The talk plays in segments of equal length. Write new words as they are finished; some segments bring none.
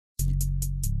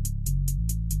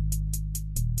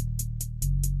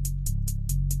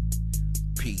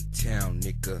P-Town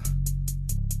nigga.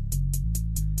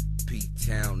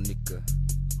 P-Town nigga.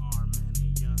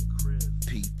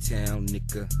 P-Town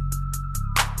nigga.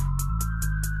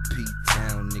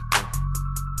 P-Town nigga.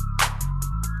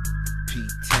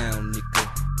 P-Town nigga.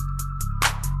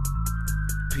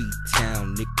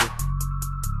 P-Town nigga.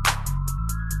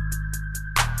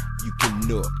 You can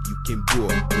knock, you can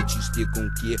book, but you still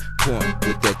gon' get pumped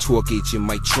with that 12 gauge in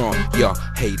my trunk. Y'all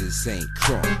haters ain't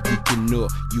crunk. You can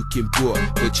knock, you can book,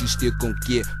 but you still gon'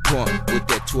 get pumped with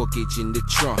that 12 gauge in the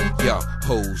trunk. Y'all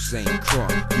hoes ain't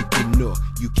crunk. You can knock,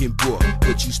 you can book,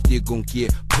 but you still gon'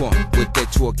 get pumped with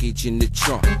that 12 gauge in the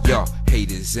trunk. Y'all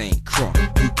haters ain't crunk.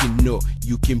 You can knock,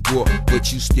 you can book,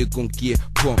 but you still gon' get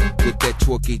pumped with that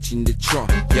 12 gauge in the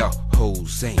trunk. Y'all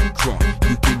hoes ain't crunk.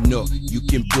 You can knock, you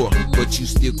can book, but you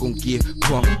still gon' get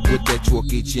pumped with that 12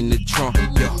 gauge in the trunk.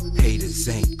 Y'all haters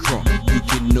ain't crunk. You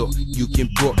can knock, you can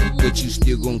book, but you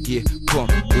still gon' get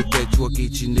pumped with that 12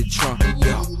 gauge in the trunk.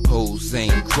 Y'all hoes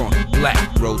ain't crunk. Black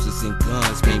roses and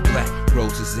guns, mean black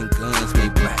roses and guns,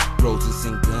 mean black roses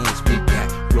and guns, we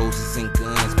pack roses and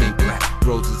guns, mean black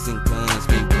roses and guns,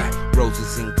 mean black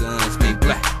roses and guns, mean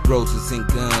black roses and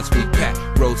guns, we pack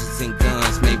roses and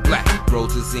guns, mean black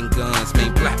roses and guns,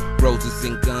 mean black roses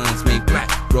and guns, mean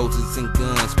black roses and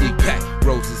guns, we pack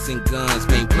roses and guns,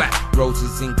 mean black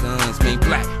roses and guns, mean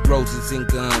black roses and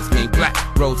guns, mean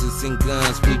black roses and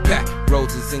guns, we pack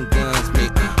roses and guns,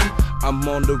 mean I'm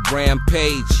on the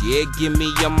rampage, yeah, give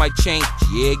me all my change,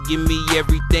 yeah, give me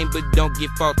everything, but don't get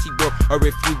faulty, bro, or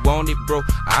if you want it, bro,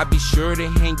 I'll be sure to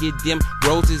hang you them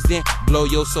roses then blow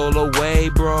your soul away,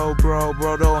 bro,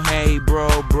 don't hey, bro,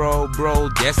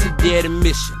 that's a dead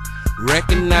mission.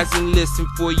 Recognize and listen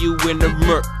for you in the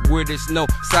murk, where there's no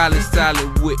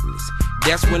silent witness,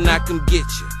 that's when I can get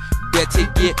you. Better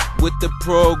get with the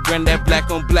program, that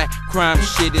black on black crime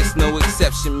shit is no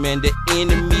exception, man. The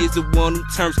enemy is the one who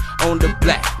turns on the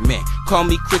black man. Call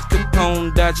me Chris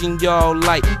Capone, dodging y'all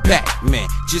like Pac-Man,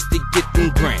 just to get them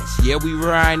grants. Yeah, we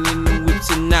riding in the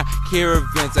whips and not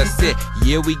caravans. I said,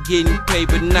 yeah, we getting paid,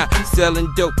 but not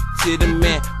selling dope to the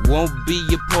man. Won't be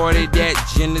a part of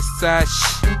that genocide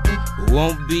shit.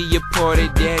 Won't be a part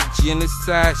of that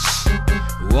genocide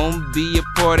shit. Won't be a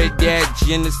part of that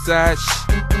genocide shit.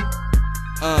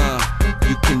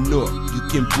 You can knock, you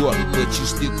can buck, but you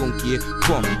still gon' get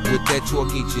pumped with that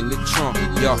 12 gauge in the trunk.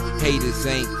 Y'all haters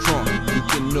ain't crunk. You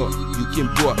can knock, you can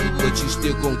buck, but you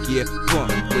still gon' get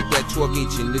pumped with that 12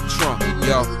 gauge in the trunk.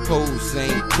 Y'all hoes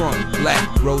ain't crunk. Black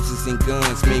roses and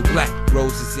guns, mean black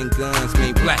roses and guns,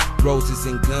 mean black roses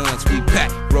and guns. We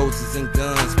pack roses and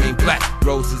guns, mean black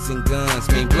roses and guns,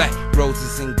 mean black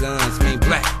roses and guns, mean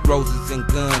black roses and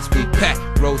guns. We pack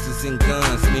roses and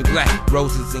guns, mean black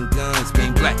roses and guns,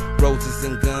 mean black roses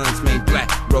and guns, mean black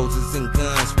roses and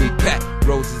guns. We pack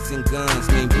roses and guns,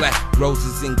 mean black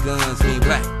roses and guns, mean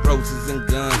black roses and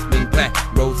guns, mean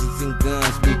black roses and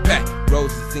guns. We pack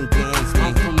roses and guns.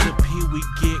 I'm from the P, we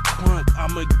get crunk.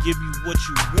 I'ma give you what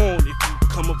you want. If you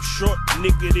come up short,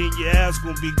 nigga, then your ass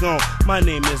gon' be gone. My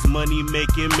name is Money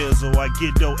Making Mizzle. I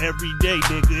get dough every day,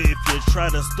 nigga. If you try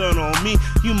to stun on me,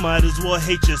 you might as well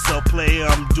hate yourself, player.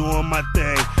 I'm doing my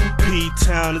thing.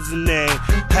 P-Town is the name.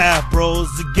 Half bros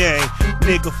the gang.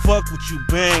 Nigga, fuck what you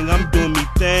bang. I'm doing me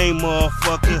thing,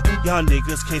 motherfucker. Y'all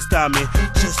niggas can't stop me.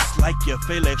 Just like your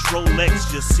Felix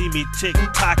Rolex, just see me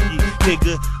tick-tocky.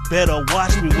 Nigga, better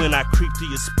watch me when I creep to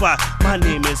your spot. My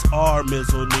name is R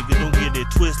Mizzle, nigga. Don't get it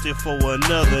twisted for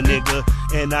another nigga.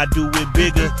 And I do it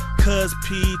bigger, cause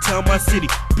P-Town my city.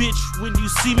 Bitch, when you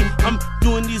see me, I'm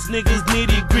doing these niggas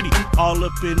nitty gritty. All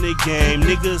up in the game,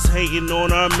 niggas hating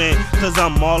on our man, cause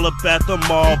I'm all up at the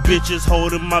mall. Bitches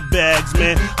holding my bags,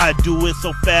 man. I do it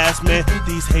so fast, man.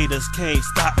 These haters can't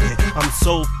stop me. I'm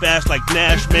so fast like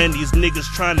Nash, man. These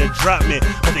niggas trying to drop me,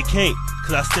 but they can't,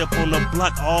 cause I step on the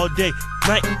block all day.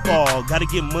 Nightfall, gotta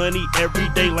get money every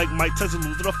day like Mike Tyson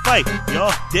losing a fight.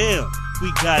 Y'all, damn,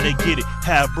 we gotta get it.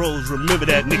 Have bros, remember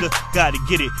that, nigga. Gotta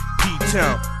get it.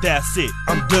 P-Town, that's it.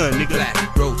 I'm done, nigga.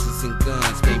 Black roses and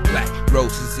guns, mean black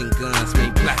roses and guns,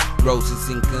 mean black roses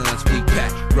and guns. We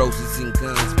pack roses and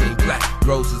guns, mean black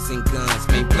roses and guns,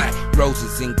 mean black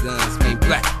roses and guns, mean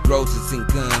black roses and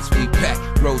guns. We pack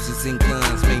roses and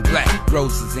guns, mean black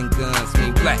roses and guns,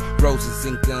 mean black roses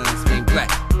and guns, mean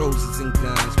black roses and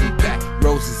guns. We pack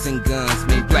roses and guns,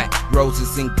 mean black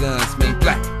roses and guns, mean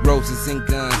black roses and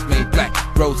guns, mean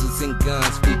black roses and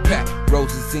guns. We pack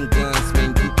roses and guns,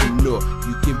 mean you can up,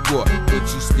 you can buck, but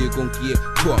you still gon' get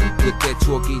bucked with that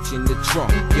 12 gauge in the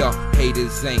trunk. Y'all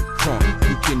haters ain't crunk.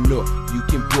 You can up, you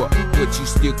can buck, but you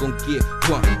still gon' get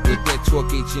bucked with that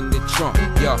 12 gauge in the trunk.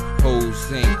 Y'all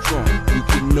hoes ain't crunk. You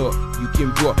can up, you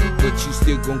can buck, but you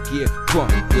still gon' get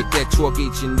bucked with that 12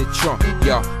 gauge in the trunk.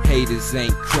 Y'all haters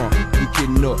ain't crunk. You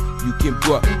can up, you can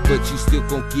buck, but you still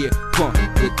gon' get bucked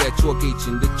with that 12 gauge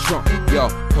in the trunk. Y'all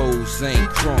hoes ain't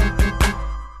crunk.